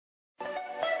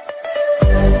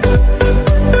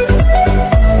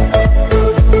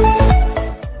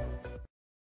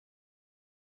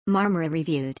Marmara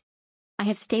reviewed. I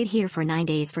have stayed here for 9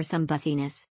 days for some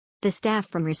busyness. The staff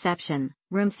from reception,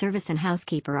 room service and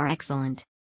housekeeper are excellent.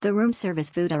 The room service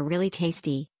food are really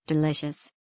tasty, delicious.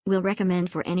 Will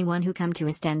recommend for anyone who come to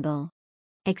Istanbul.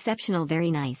 Exceptional, very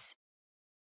nice.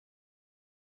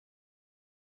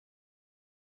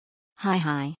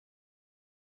 Hi.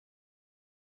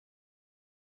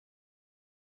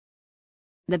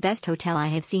 The best hotel I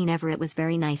have seen ever. It was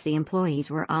very nice. The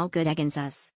employees were all good against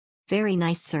us. Very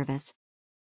nice service.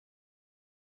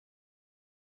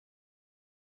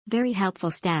 Very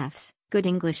helpful staffs, good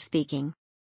English speaking.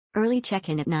 Early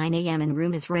check-in at 9 a.m. and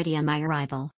room is ready on my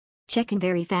arrival. Check-in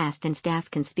very fast and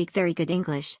staff can speak very good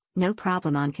English, no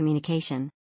problem on communication.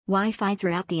 Wi-Fi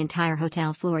throughout the entire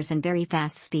hotel floors and very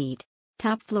fast speed.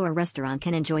 Top floor restaurant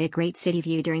can enjoy a great city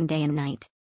view during day and night.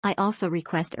 I also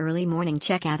request early morning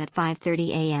checkout at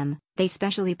 5:30 a.m. They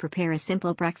specially prepare a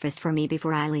simple breakfast for me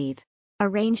before I leave.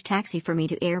 Arrange taxi for me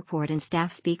to airport and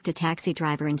staff speak to taxi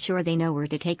driver, ensure they know where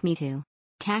to take me to.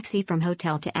 Taxi from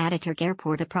hotel to Ataturk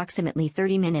Airport approximately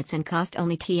 30 minutes and cost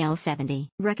only TL 70.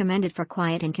 Recommended for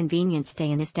quiet and convenient stay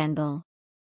in Istanbul.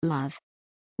 Love.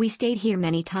 We stayed here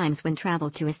many times when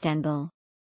traveled to Istanbul.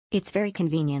 It's very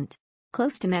convenient.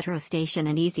 Close to metro station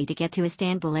and easy to get to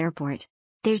Istanbul Airport.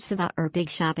 There's Sava or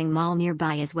big shopping mall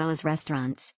nearby as well as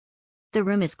restaurants. The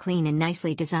room is clean and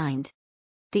nicely designed.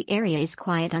 The area is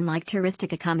quiet unlike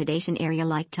touristic accommodation area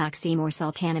like Taksim or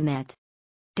Sultanahmet.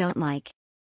 Don't like.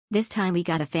 This time we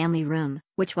got a family room,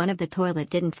 which one of the toilet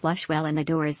didn't flush well and the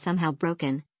door is somehow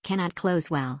broken, cannot close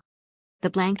well. The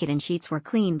blanket and sheets were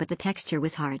clean but the texture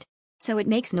was hard. So it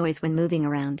makes noise when moving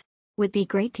around. Would be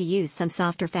great to use some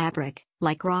softer fabric,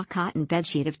 like raw cotton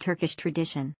bedsheet of Turkish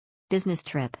tradition. Business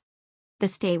trip. The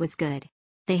stay was good.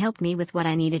 They helped me with what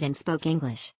I needed and spoke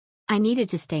English. I needed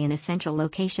to stay in a central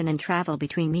location and travel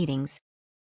between meetings.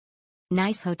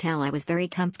 Nice hotel. I was very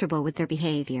comfortable with their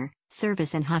behavior,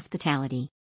 service and hospitality.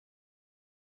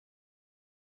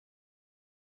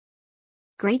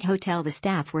 Great hotel. The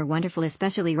staff were wonderful,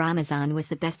 especially Ramazan was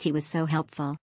the best. He was so helpful.